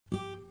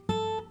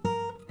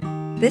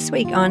This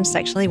week on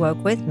Sexually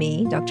Woke with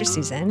me, Dr.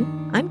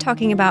 Susan, I'm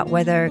talking about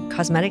whether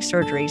cosmetic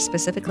surgery,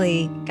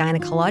 specifically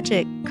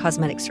gynecologic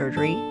cosmetic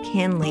surgery,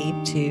 can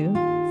lead to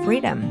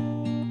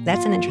freedom.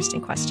 That's an interesting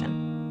question.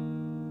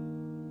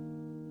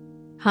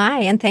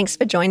 Hi, and thanks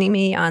for joining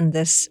me on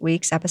this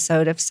week's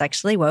episode of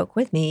Sexually Woke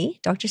with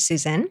me, Dr.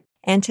 Susan.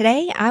 And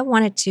today I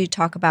wanted to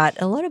talk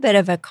about a little bit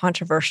of a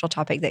controversial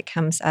topic that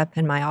comes up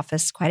in my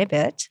office quite a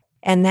bit,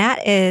 and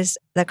that is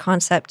the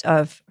concept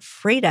of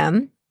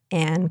freedom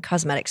and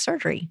cosmetic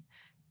surgery,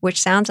 which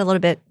sounds a little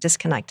bit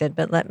disconnected,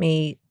 but let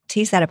me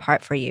tease that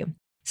apart for you.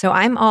 So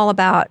I'm all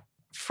about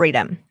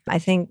freedom. I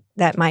think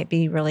that might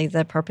be really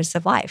the purpose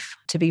of life,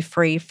 to be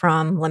free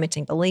from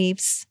limiting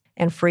beliefs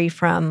and free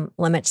from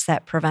limits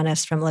that prevent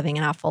us from living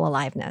in our full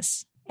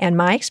aliveness. And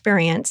my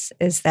experience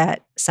is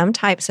that some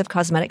types of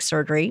cosmetic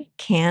surgery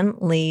can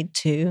lead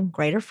to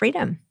greater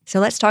freedom.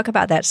 So let's talk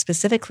about that,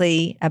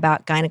 specifically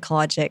about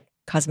gynecologic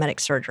cosmetic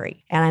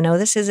surgery. And I know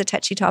this is a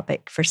touchy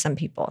topic for some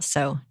people,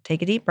 so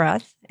take a deep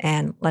breath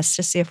and let's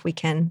just see if we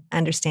can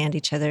understand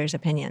each other's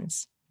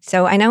opinions.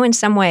 So I know in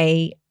some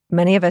way,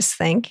 many of us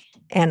think,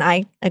 and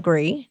I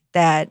agree,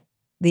 that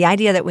the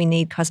idea that we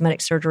need cosmetic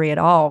surgery at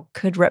all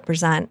could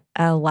represent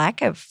a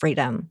lack of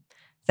freedom,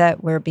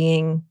 that we're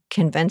being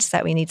convinced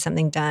that we need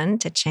something done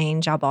to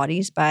change our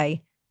bodies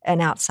by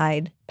an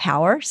outside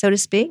power, so to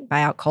speak,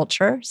 by our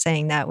culture,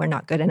 saying that we're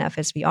not good enough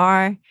as we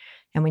are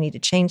and we need to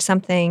change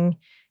something.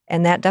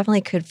 And that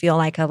definitely could feel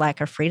like a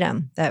lack of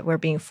freedom, that we're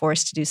being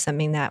forced to do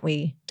something that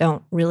we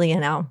don't really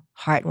in our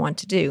heart want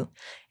to do.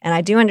 And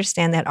I do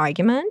understand that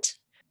argument,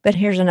 but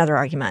here's another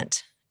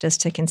argument just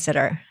to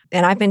consider.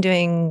 And I've been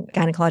doing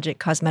gynecologic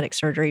cosmetic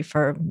surgery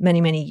for many,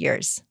 many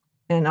years.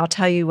 And I'll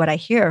tell you what I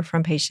hear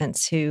from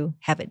patients who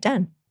have it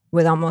done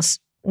with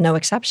almost no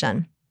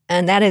exception.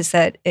 And that is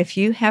that if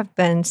you have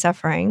been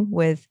suffering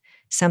with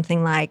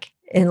something like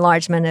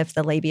enlargement of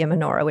the labia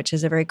minora, which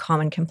is a very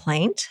common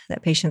complaint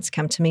that patients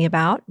come to me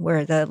about,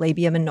 where the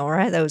labia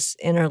minora, those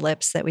inner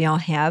lips that we all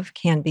have,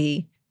 can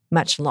be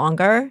much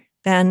longer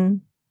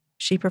than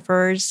she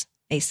prefers,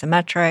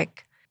 asymmetric,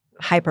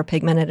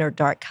 hyperpigmented or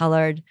dark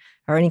colored,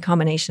 or any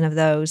combination of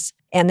those.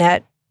 And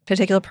that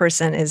particular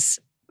person is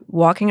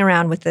walking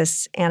around with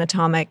this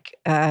anatomic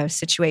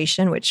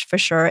situation, which for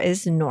sure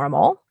is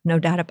normal, no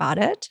doubt about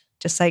it.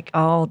 Just like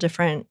all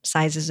different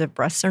sizes of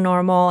breasts are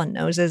normal and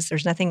noses,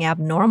 there's nothing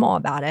abnormal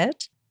about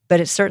it,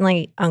 but it's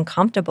certainly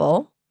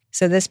uncomfortable.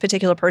 So this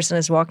particular person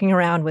is walking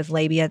around with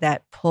labia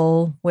that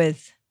pull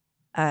with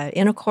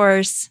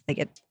intercourse. They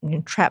get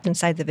trapped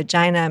inside the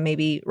vagina.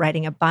 Maybe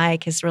riding a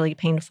bike is really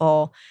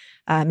painful.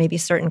 Maybe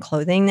certain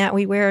clothing that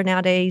we wear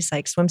nowadays,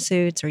 like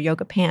swimsuits or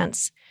yoga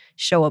pants,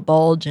 show a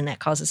bulge, and that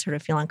causes her to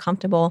feel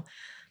uncomfortable.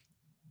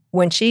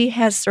 When she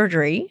has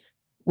surgery,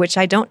 which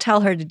I don't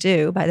tell her to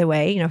do, by the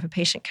way, if a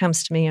patient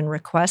comes to me and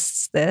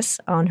requests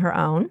this on her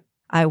own,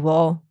 I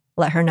will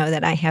let her know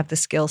that I have the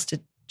skills to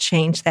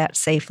change that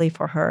safely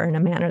for her in a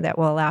manner that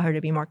will allow her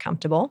to be more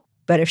comfortable.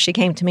 But if she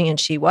came to me and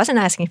she wasn't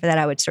asking for that,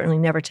 I would certainly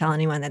never tell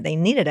anyone that they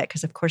needed it,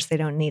 because of course they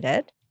don't need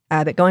it.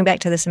 But going back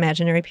to this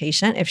imaginary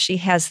patient, if she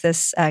has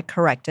this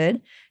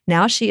corrected,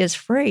 now she is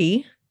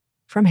free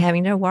from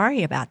having to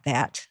worry about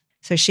that.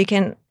 So she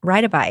can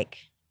ride a bike,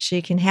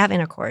 she can have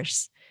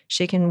intercourse,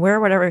 she can wear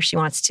whatever she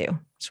wants to,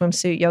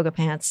 swimsuit, yoga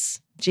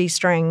pants,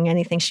 G-string,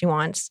 anything she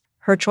wants.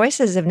 Her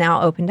choices have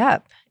now opened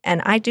up.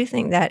 And I do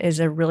think that is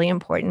a really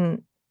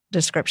important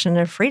description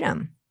of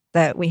freedom,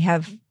 that we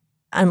have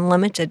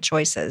unlimited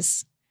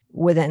choices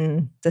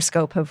within the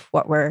scope of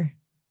what we're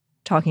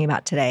talking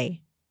about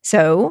today.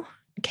 So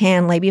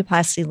can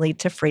labiaplasty lead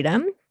to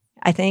freedom?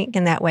 I think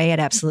in that way it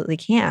absolutely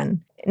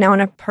can. Now,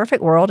 in a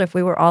perfect world, if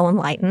we were all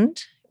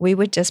enlightened, we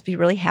would just be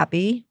really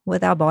happy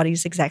with our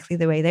bodies exactly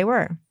the way they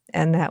were.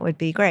 And that would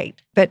be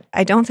great. But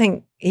I don't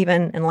think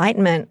even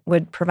enlightenment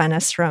would prevent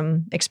us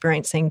from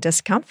experiencing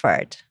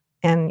discomfort.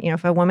 And,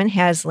 if a woman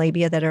has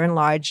labia that are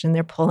enlarged and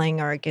they're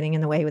pulling or getting in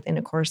the way with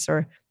intercourse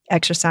or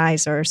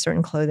exercise or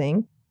certain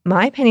clothing,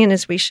 my opinion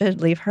is we should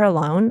leave her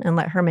alone and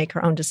let her make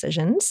her own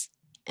decisions.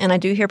 And I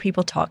do hear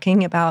people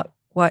talking about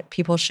what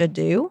people should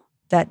do,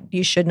 that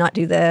you should not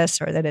do this,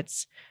 or that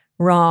it's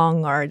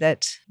wrong, or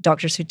that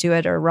doctors who do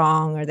it are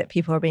wrong, or that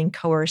people are being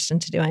coerced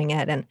into doing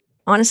it. And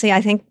honestly,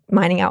 I think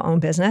minding our own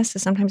business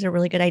is sometimes a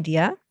really good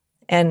idea.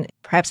 And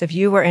perhaps if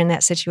you were in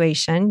that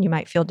situation, you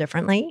might feel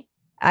differently.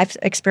 I've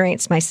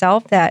experienced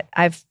myself that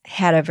I've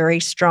had a very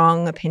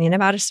strong opinion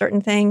about a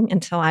certain thing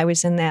until I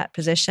was in that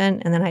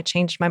position, and then I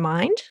changed my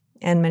mind.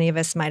 And many of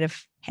us might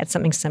have had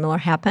something similar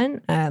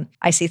happen.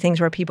 I see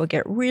things where people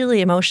get really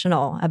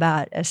emotional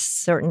about a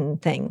certain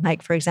thing,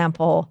 like, for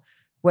example,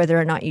 whether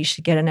or not you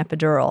should get an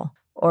epidural,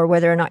 or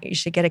whether or not you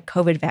should get a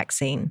COVID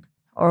vaccine,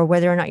 or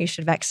whether or not you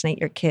should vaccinate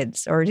your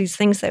kids, or these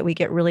things that we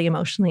get really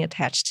emotionally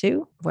attached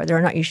to, whether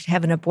or not you should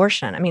have an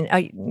abortion. I mean,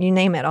 you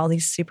name it, all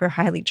these super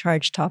highly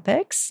charged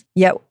topics.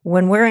 Yet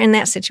when we're in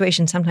that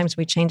situation, sometimes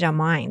we change our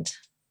mind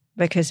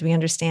because we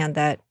understand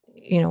that,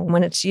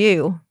 when it's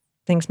you,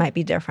 things might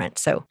be different.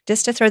 So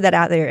just to throw that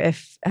out there,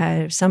 if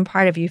some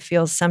part of you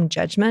feels some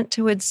judgment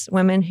towards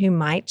women who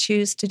might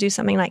choose to do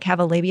something like have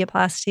a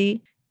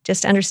labiaplasty,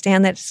 just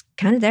understand that it's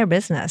kind of their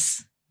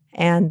business.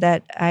 And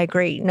that I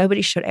agree,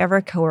 nobody should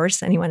ever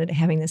coerce anyone into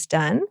having this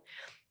done.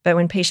 But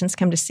when patients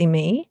come to see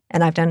me,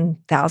 and I've done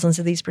thousands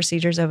of these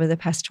procedures over the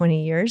past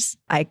 20 years,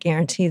 I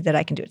guarantee that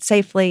I can do it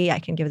safely. I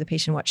can give the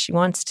patient what she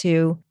wants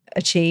to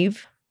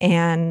achieve.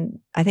 And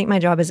I think my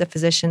job as a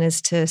physician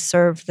is to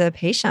serve the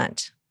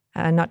patient,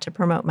 not to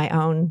promote my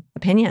own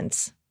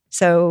opinions.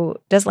 So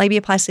does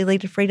labiaplasty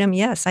lead to freedom?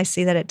 Yes, I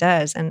see that it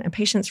does. And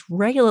patients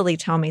regularly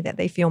tell me that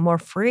they feel more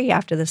free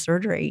after the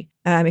surgery.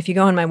 If you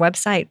go on my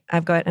website,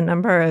 I've got a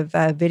number of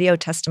video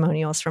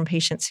testimonials from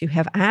patients who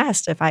have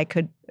asked if I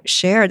could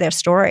share their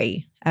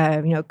story.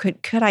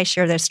 Could I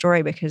share their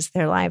story because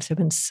their lives have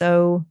been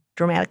so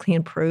dramatically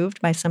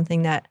improved by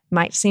something that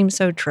might seem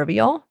so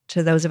trivial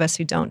to those of us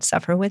who don't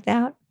suffer with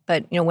that.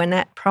 But when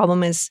that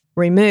problem is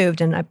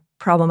removed, and a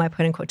problem I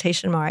put in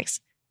quotation marks,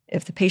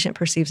 if the patient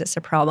perceives it's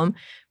a problem,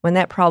 when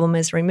that problem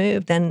is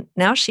removed, then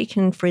now she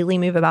can freely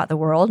move about the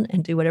world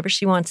and do whatever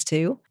she wants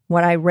to.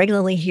 What I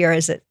regularly hear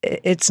is that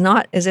it's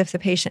not as if the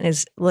patient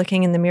is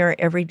looking in the mirror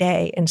every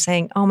day and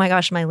saying, oh my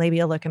gosh, my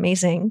labia look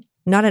amazing.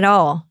 Not at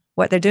all.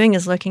 What they're doing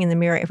is looking in the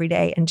mirror every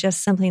day and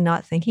just simply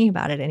not thinking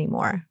about it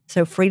anymore.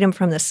 So freedom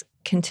from this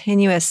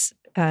continuous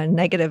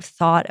negative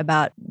thought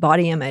about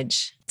body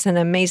image. It's an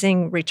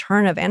amazing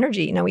return of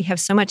energy. We have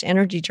so much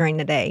energy during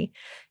the day.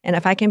 And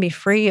if I can be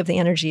free of the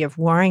energy of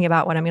worrying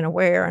about what I'm going to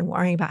wear and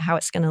worrying about how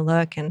it's going to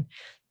look and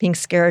being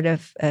scared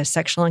of a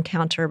sexual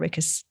encounter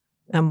because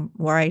I'm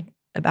worried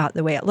about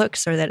the way it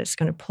looks or that it's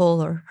going to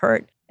pull or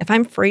hurt. If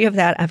I'm free of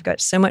that, I've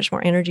got so much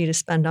more energy to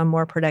spend on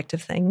more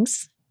productive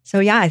things. So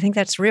yeah, I think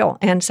that's real.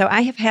 And so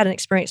I have had an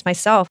experience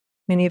myself.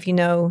 Many of you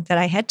know that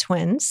I had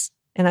twins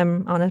and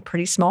I'm on a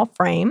pretty small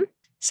frame.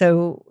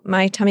 So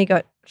my tummy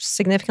got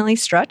significantly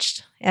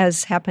stretched,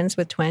 as happens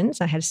with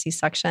twins. I had a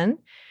C-section,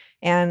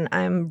 and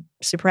I'm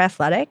super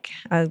athletic.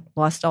 I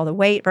lost all the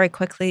weight very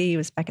quickly. I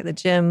was back at the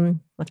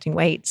gym, lifting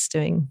weights,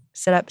 doing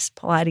sit-ups,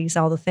 Pilates,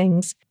 all the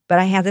things. But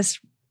I had this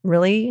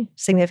really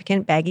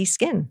significant baggy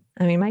skin.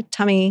 My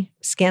tummy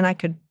skin I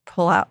could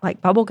pull out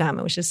like bubble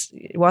gum.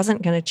 It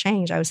wasn't going to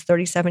change. I was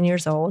 37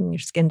 years old, and your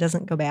skin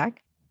doesn't go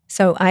back.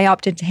 So I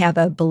opted to have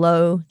a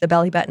below the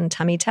belly button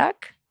tummy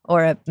tuck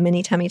or a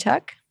mini tummy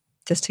tuck,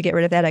 just to get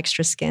rid of that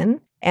extra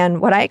skin.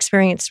 And what I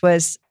experienced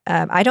was,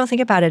 I don't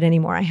think about it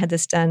anymore. I had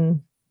this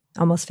done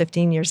almost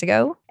 15 years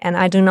ago, and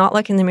I do not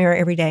look in the mirror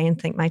every day and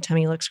think my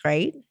tummy looks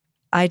great.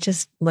 I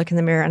just look in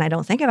the mirror and I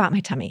don't think about my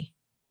tummy.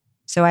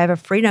 So I have a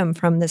freedom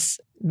from this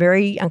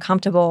very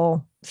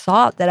uncomfortable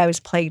thought that I was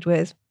plagued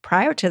with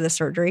prior to the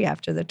surgery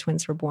after the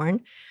twins were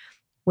born,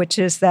 which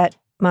is that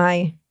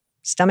my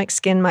stomach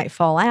skin might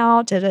fall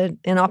out at an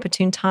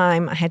inopportune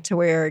time. I had to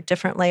wear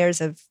different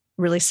layers of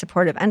really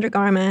supportive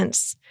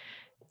undergarments.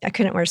 I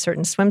couldn't wear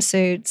certain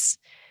swimsuits.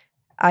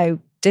 I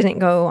didn't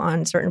go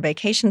on certain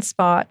vacation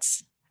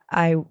spots.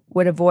 I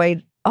would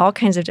avoid all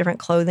kinds of different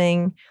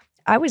clothing.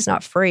 I was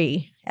not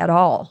free at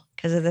all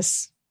because of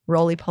this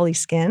roly-poly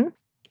skin.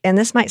 And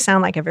this might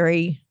sound like a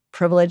very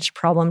privileged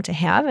problem to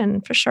have,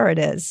 and for sure it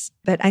is.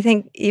 But I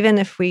think even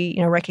if we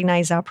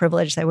recognize our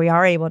privilege that we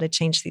are able to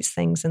change these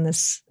things in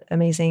this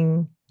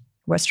amazing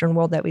Western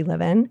world that we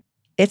live in,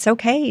 it's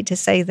okay to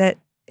say that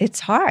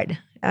it's hard.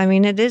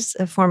 It is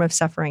a form of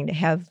suffering to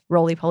have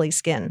roly-poly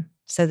skin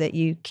so that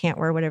you can't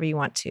wear whatever you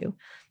want to.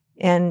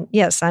 And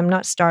yes, I'm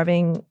not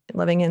starving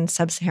living in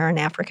sub-Saharan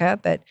Africa,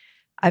 but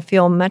I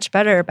feel much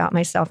better about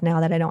myself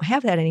now that I don't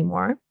have that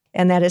anymore.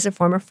 And that is a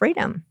form of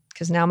freedom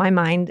because now my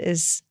mind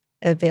is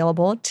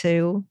available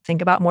to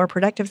think about more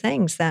productive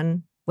things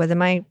than whether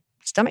my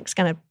stomach's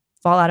going to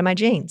fall out of my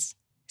jeans.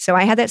 So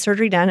I had that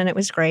surgery done and it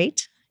was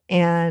great.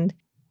 And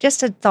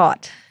just a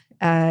thought,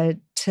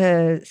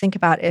 to think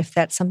about if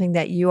that's something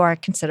that you are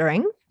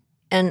considering.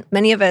 And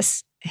many of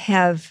us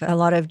have a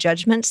lot of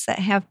judgments that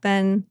have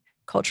been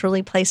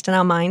culturally placed in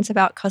our minds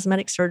about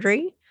cosmetic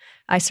surgery.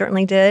 I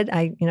certainly did.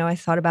 I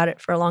thought about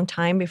it for a long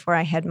time before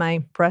I had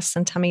my breasts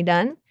and tummy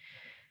done.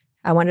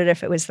 I wondered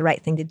if it was the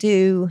right thing to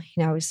do.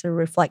 I was sort of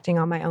reflecting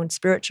on my own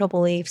spiritual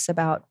beliefs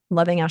about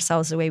loving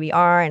ourselves the way we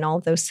are and all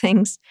of those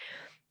things.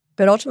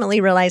 But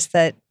ultimately realized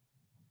that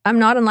I'm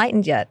not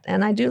enlightened yet.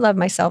 And I do love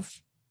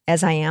myself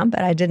as I am,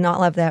 but I did not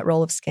love that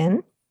roll of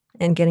skin,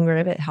 and getting rid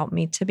of it helped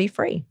me to be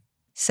free.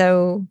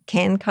 So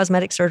can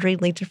cosmetic surgery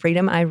lead to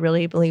freedom? I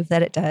really believe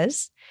that it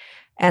does.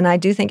 And I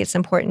do think it's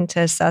important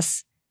to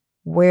assess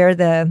where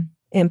the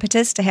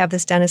impetus to have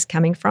this done is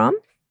coming from.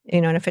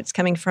 And if it's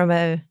coming from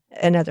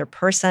another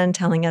person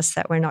telling us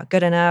that we're not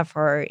good enough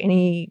or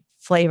any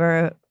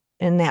flavor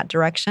in that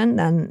direction,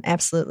 then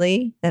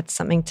absolutely, that's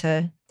something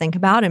to think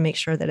about and make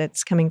sure that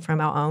it's coming from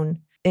our own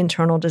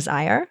internal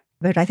desire.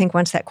 But I think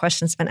once that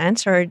question's been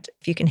answered,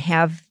 if you can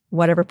have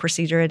whatever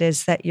procedure it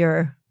is that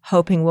you're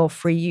hoping will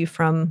free you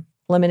from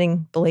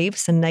limiting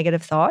beliefs and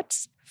negative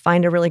thoughts,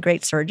 find a really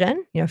great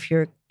surgeon. If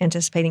you're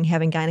anticipating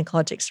having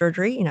gynecologic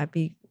surgery, I'd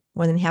be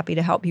more than happy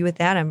to help you with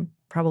that. I'm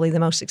probably the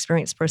most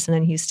experienced person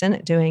in Houston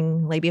at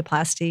doing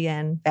labiaplasty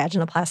and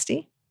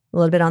vaginoplasty. A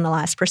little bit on the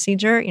last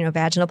procedure,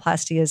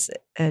 vaginoplasty is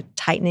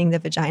tightening the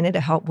vagina to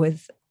help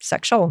with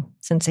sexual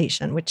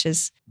sensation, which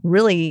is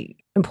really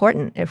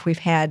important. If we've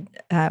had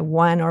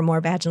one or more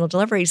vaginal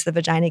deliveries, the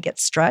vagina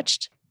gets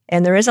stretched.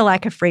 And there is a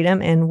lack of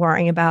freedom in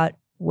worrying about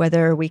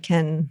whether we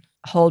can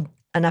hold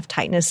enough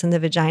tightness in the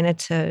vagina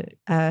to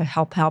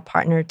help our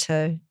partner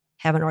to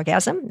have an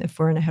orgasm if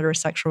we're in a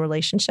heterosexual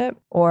relationship,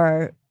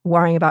 or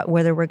worrying about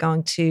whether we're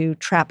going to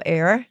trap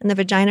air in the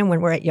vagina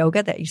when we're at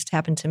yoga. That used to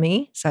happen to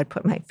me. So I'd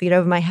put my feet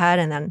over my head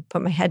and then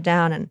put my head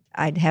down, and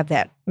I'd have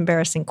that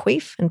embarrassing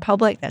queef in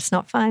public. That's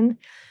not fun.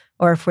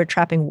 Or if we're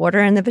trapping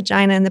water in the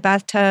vagina in the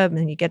bathtub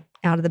and you get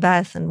out of the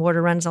bath and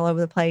water runs all over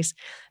the place.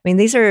 I mean,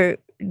 these are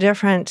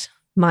different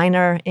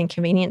minor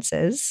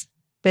inconveniences,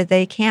 but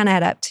they can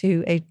add up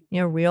to a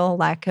real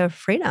lack of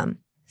freedom.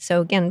 So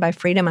again, by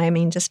freedom, I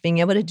mean just being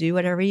able to do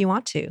whatever you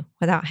want to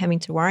without having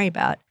to worry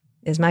about,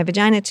 is my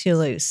vagina too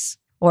loose?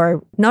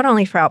 Or not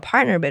only for our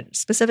partner, but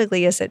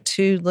specifically, is it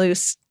too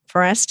loose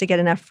for us to get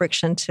enough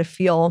friction to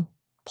feel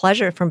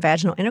pleasure from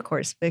vaginal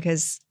intercourse?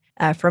 Because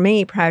for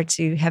me, prior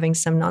to having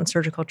some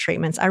non-surgical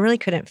treatments, I really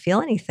couldn't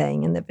feel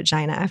anything in the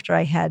vagina after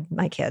I had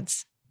my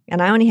kids.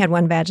 And I only had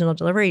one vaginal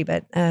delivery,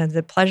 but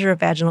the pleasure of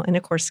vaginal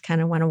intercourse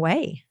kind of went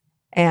away.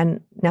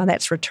 And now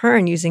that's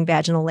returned using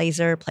vaginal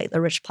laser,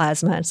 platelet-rich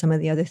plasma, and some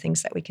of the other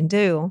things that we can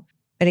do.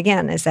 But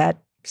again, is that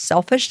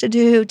selfish to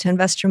do, to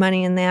invest your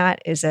money in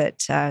that? Is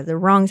it the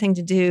wrong thing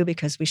to do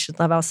because we should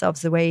love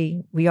ourselves the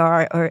way we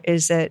are? Or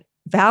is it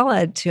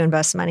valid to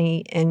invest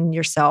money in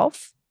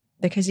yourself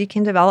because you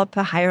can develop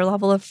a higher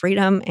level of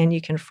freedom and you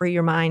can free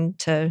your mind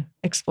to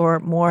explore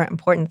more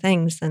important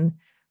things than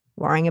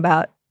worrying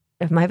about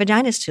if my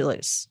vagina is too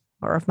loose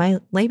or if my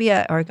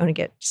labia are going to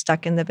get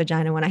stuck in the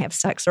vagina when I have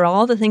sex, or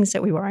all the things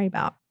that we worry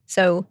about.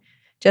 So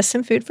just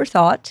some food for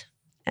thought.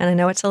 And I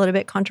know it's a little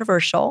bit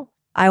controversial.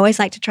 I always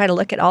like to try to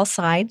look at all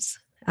sides.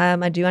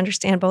 I do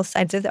understand both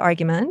sides of the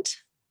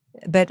argument,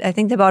 but I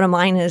think the bottom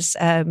line is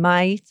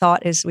my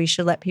thought is we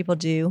should let people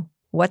do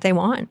what they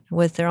want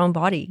with their own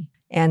body.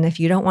 And if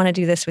you don't want to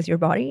do this with your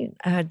body,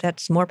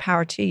 that's more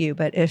power to you.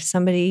 But if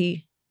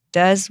somebody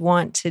does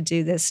want to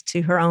do this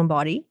to her own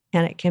body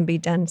and it can be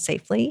done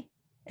safely,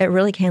 it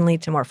really can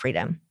lead to more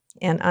freedom.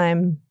 And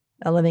I'm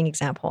a living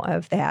example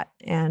of that.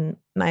 And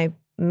my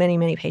many,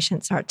 many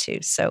patients are too.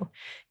 So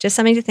just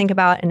something to think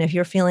about. And if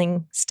you're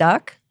feeling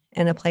stuck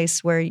in a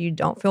place where you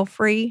don't feel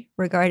free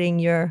regarding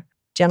your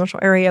genital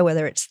area,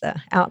 whether it's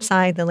the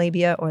outside, the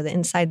labia, or the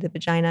inside the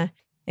vagina,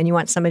 and you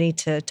want somebody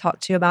to talk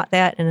to you about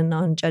that in a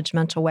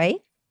non-judgmental way,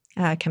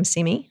 come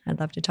see me. I'd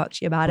love to talk to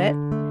you about it.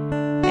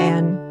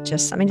 And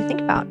just something to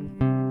think about.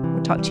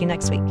 We'll talk to you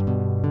next week.